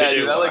Watts. Yeah, JJ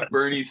dude, I like Watts.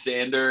 Bernie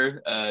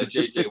Sander,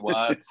 JJ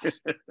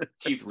Watts,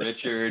 Keith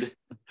Richard.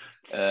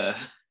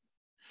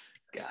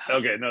 Gosh.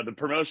 Okay, no, the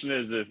promotion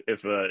is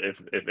if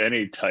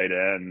any tight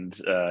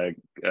end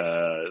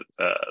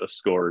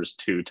scores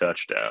 2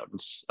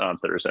 touchdowns on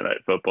Thursday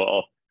Night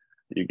Football,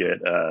 you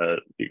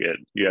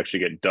actually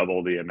get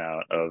double the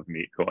amount of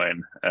meat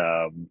coin,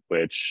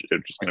 which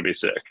is just going to be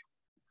sick.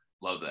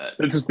 Love that.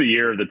 This is the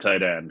year of the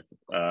tight end.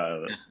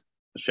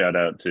 Shout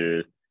out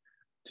to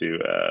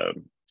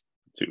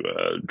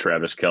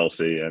Travis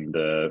Kelce and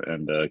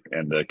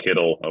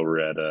Kittle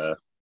over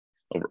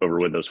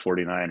with those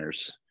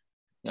 49ers.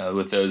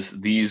 With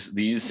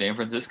these San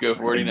Francisco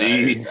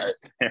 49ers,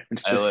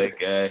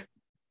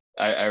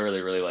 I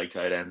really like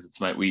tight ends.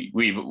 It's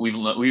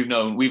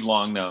we've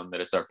long known that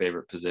it's our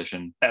favorite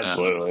position.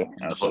 Absolutely,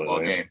 in the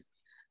football game.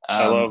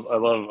 I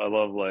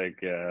love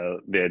like the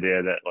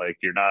idea that like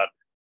you're not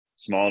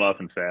small enough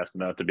and fast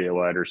enough to be a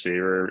wide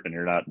receiver, and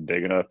you're not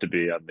big enough to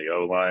be on the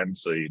O line,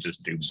 so you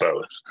just do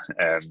both,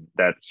 and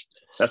that's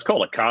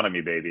called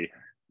economy, baby.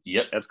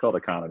 Yep, that's called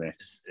economy.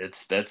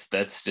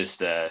 That's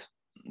just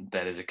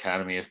that is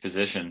economy of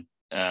position.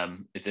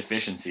 It's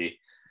efficiency.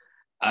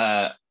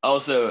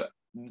 Also,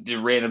 the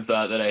random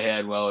thought that I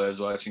had while I was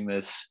watching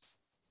this,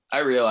 I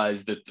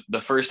realized that the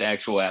first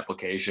actual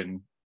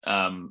application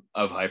of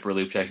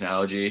Hyperloop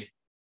technology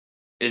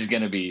is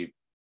going to be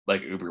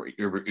like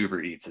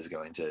Uber Eats is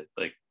going to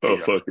like. Oh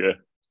fuck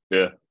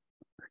yeah.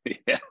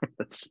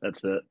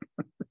 That's it.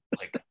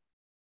 Like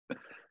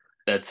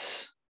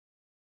that's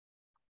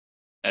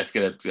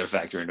gonna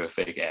factor into a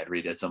fake ad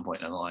read at some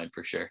point down the line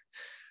for sure.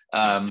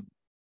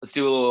 Let's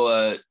do a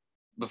little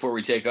before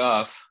we take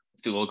off.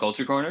 Let's do a little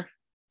culture corner.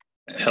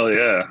 Hell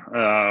yeah.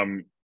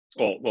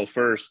 Well,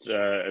 first,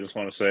 I just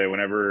want to say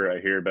whenever I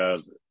hear about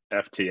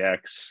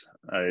FTX,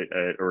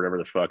 or whatever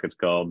the fuck it's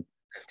called,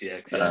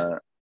 FTX, yeah.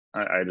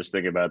 I just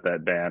think about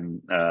that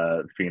band,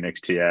 Phoenix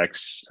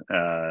TX,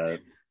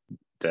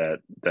 that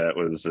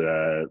was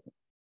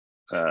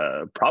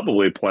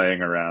probably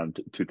playing around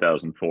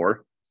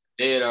 2004.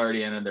 They had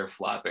already ended their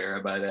flop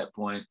era by that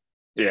point.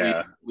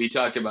 Yeah, we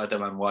talked about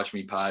them on Watch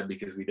Me Pod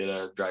because we did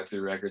a Drive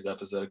Through Records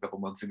episode a couple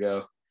months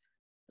ago.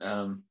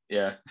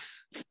 Yeah,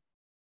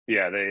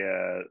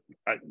 they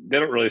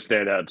don't really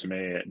stand out to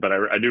me, but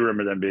I do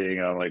remember them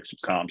being on like some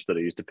comps that I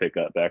used to pick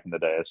up back in the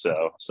day.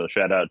 So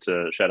shout out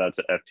to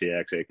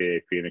FTX,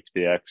 aka Phoenix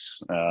TX.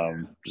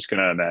 Just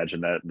gonna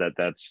imagine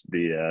that's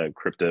the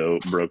crypto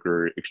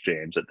broker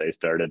exchange that they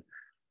started.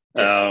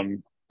 Yeah,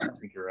 I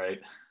think you're right.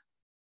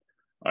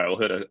 All right, we'll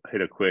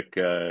hit a quick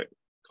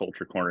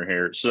culture corner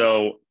here.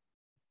 So,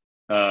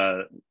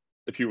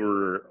 if you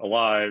were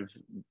alive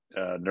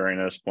during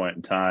this point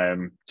in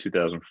time,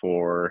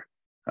 2004,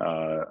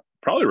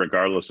 probably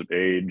regardless of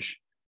age,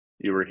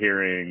 you were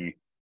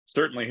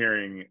certainly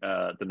hearing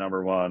the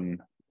number one,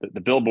 the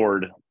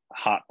Billboard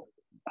Hot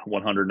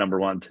 100 number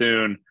one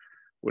tune,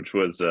 which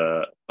was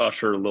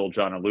Usher, Lil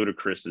Jon, and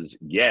Ludacris's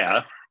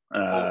 "Yeah."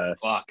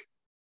 Fuck.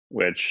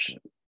 Which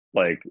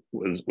like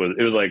was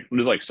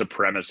like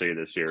supremacy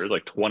this year. It was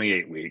like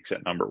 28 weeks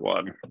at number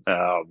one.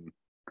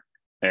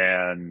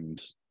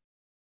 And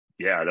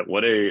yeah,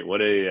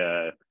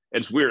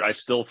 it's weird. I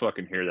still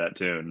fucking hear that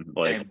tune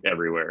like Same.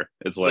 Everywhere.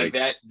 It's like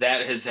that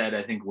has had,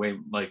 I think, way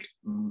like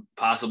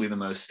possibly the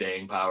most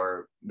staying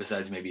power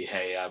besides maybe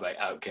Hey Ya by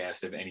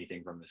Outkast of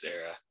anything from this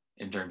era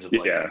in terms of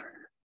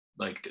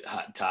like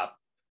top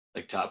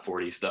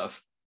 40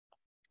 stuff.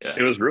 Yeah.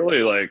 It was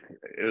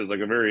like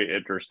a very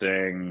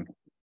interesting,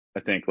 I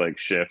think, like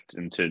shift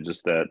into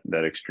just that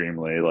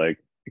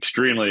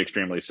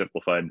extremely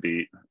simplified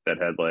beat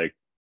that had like,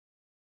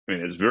 I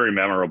mean, it's very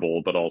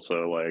memorable, but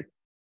also like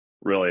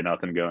really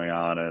nothing going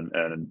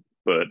on.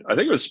 But I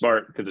think it was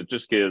smart because it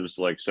just gives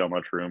like so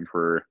much room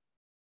for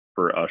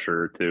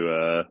Usher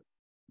to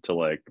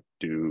like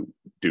do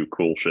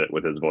cool shit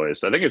with his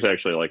voice. I think it's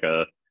actually like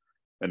a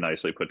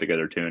nicely put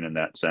together tune in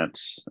that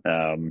sense.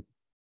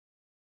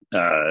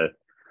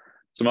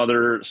 Some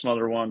other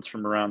ones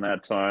from around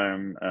that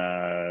time.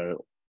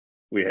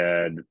 We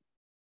had,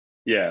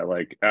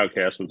 like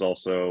Outkast was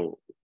also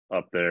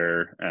up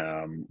there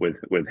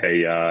with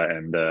Hey Ya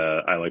and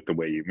I Like the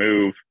Way You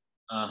Move.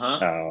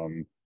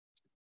 There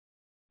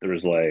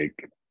was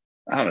like,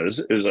 I don't know,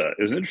 it was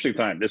an interesting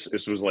time. This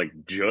was like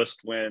just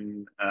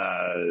when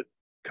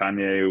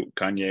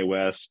Kanye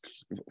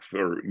West,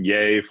 or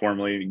Ye,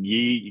 formerly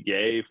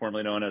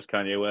known as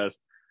Kanye West,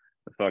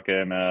 the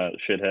fucking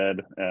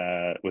shithead,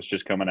 was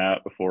just coming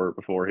out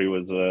before he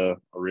was a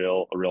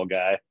real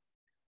guy.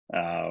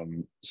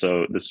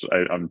 So this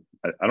I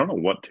don't know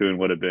what tune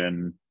would have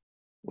been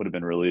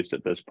released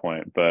at this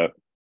point, but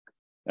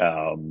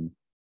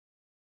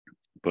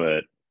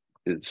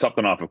it's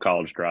something off of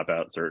College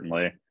Dropout,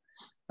 certainly.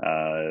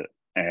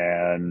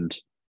 And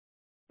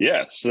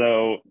Yeah,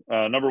 so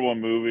number one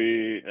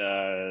movie,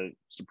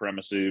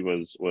 Supremacy it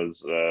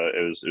was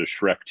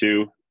Shrek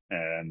 2,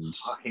 and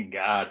Fucking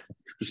God.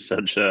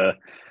 such a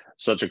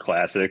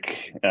classic.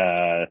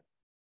 But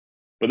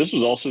this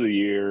was also the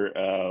year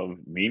of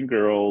Mean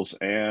Girls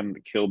and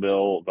Kill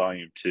Bill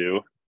Volume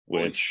 2,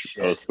 which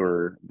both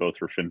were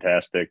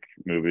fantastic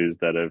movies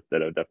that have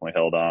definitely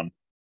held on.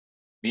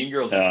 Mean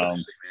Girls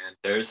especially, man.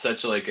 There's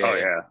such like a oh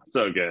yeah,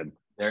 so good.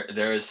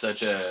 There is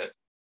such an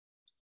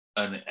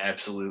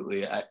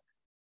absolutely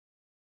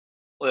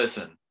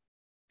listen,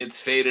 it's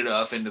faded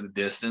off into the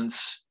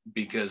distance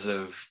because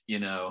of,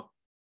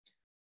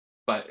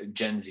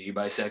 Gen Z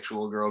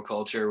bisexual girl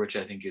culture, which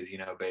I think is,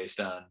 based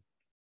on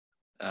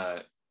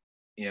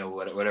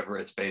whatever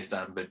it's based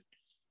on, but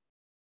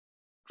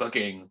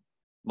fucking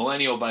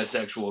millennial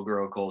bisexual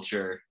girl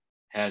culture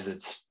has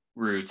its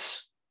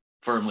roots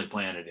firmly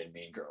planted in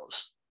Mean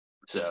Girls.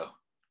 So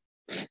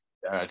shout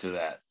out to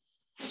that.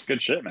 It's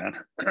good shit, man.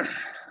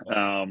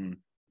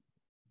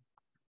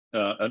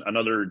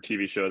 Another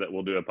TV show that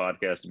we'll do a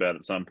podcast about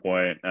at some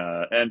point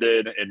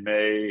ended in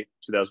May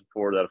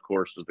 2004. That, of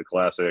course, was the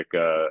classic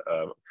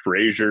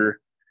Frasier,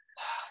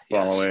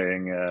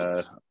 following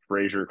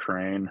Frasier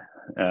Crane,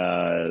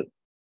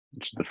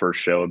 which is the first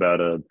show about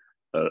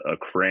a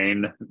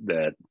crane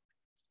that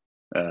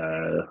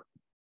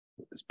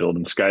is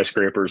building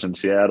skyscrapers in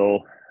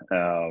Seattle.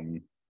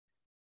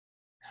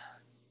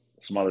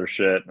 Some other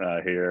shit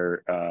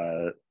here.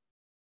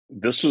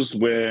 This was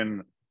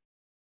when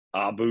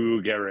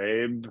Abu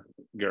Ghraib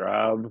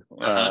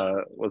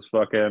was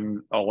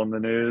fucking all in the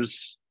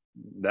news.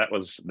 That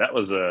was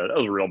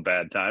a real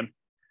bad time.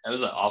 That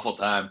was an awful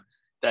time.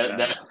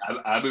 That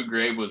Abu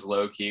Ghraib was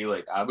low key.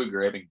 Like Abu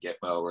Ghraib and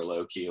Gitmo were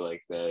low key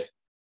like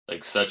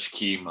such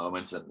key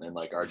moments in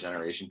like our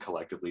generation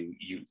collectively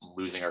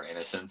losing our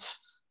innocence.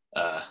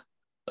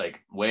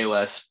 Like way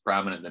less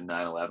prominent than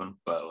 9/11,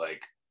 but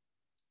like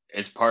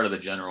it's part of the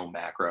general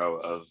macro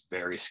of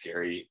very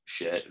scary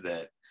shit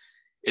that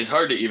is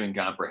hard to even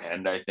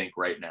comprehend, I think,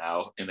 right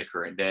now in the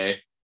current day,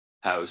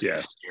 how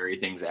scary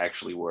things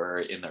actually were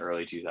in the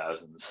early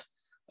 2000s.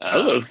 That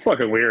was a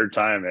fucking weird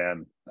time,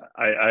 man.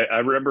 I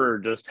remember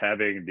just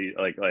having the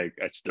like I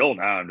still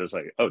now I'm just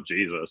like, oh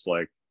Jesus,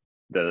 like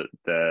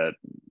that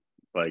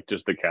like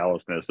just the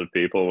callousness of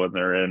people when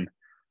they're in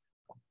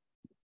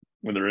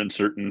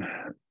certain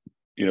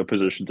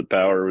positions of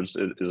power is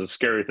a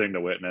scary thing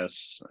to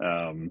witness.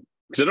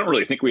 Because I don't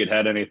really think we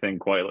had anything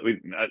quite.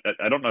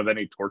 I don't know of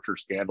any torture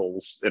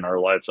scandals in our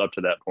lives up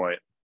to that point.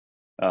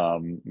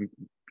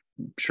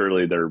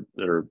 Surely there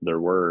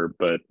were,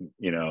 but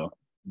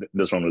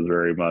this one was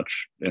very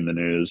much in the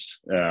news.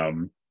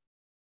 And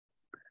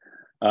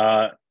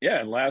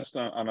last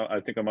on I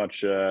think a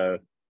much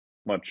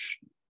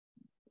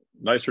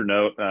nicer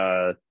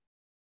note.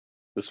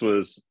 This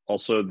was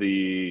also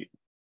the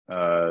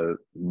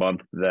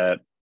month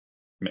that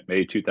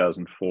May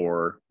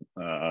 2004,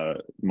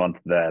 month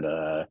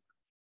that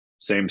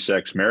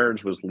same-sex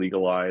marriage was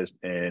legalized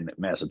in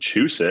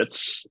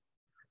Massachusetts,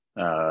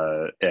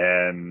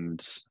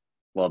 and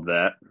love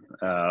that.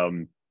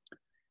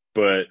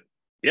 But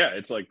yeah,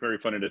 it's like very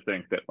funny to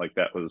think that like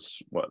that was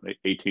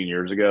 18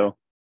 years ago,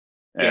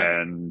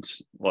 and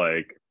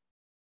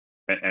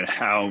and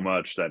how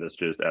much that has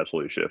just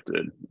absolutely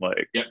shifted.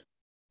 Like,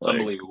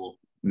 unbelievable.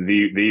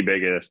 The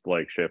biggest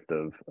like shift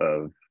of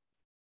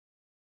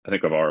I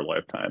think of our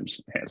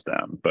lifetimes, hands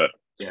down. But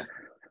yeah,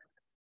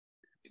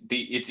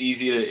 it's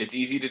easy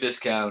to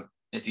discount.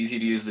 It's easy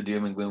to use the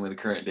doom and gloom of the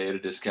current day to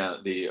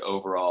discount the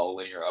overall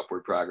linear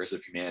upward progress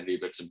of humanity.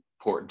 But it's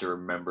important to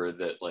remember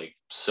that like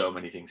so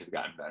many things have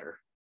gotten better,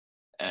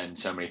 and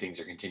so many things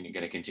are going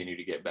to continue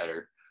to get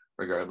better,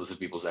 regardless of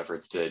people's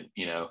efforts to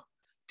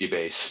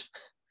debase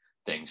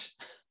things.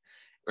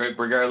 Right,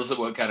 regardless of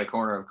what kind of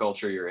corner of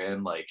culture you're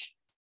in, like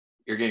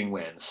you're getting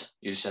wins.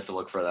 You just have to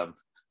look for them,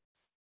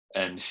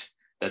 and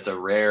that's a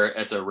rare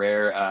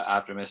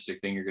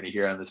optimistic thing you're going to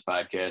hear on this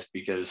podcast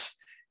because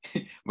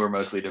we're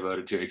mostly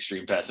devoted to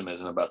extreme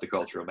pessimism about the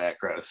cultural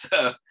macro.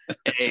 So,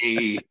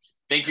 hey,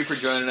 thank you for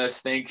joining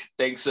us. Thanks,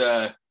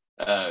 David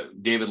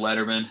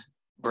Letterman,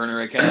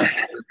 burner account,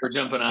 for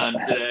jumping on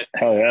today.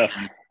 Hell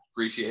yeah.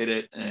 Appreciate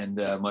it, and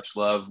much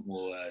love.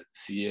 We'll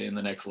see you in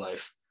the next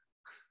life.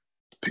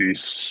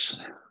 Peace.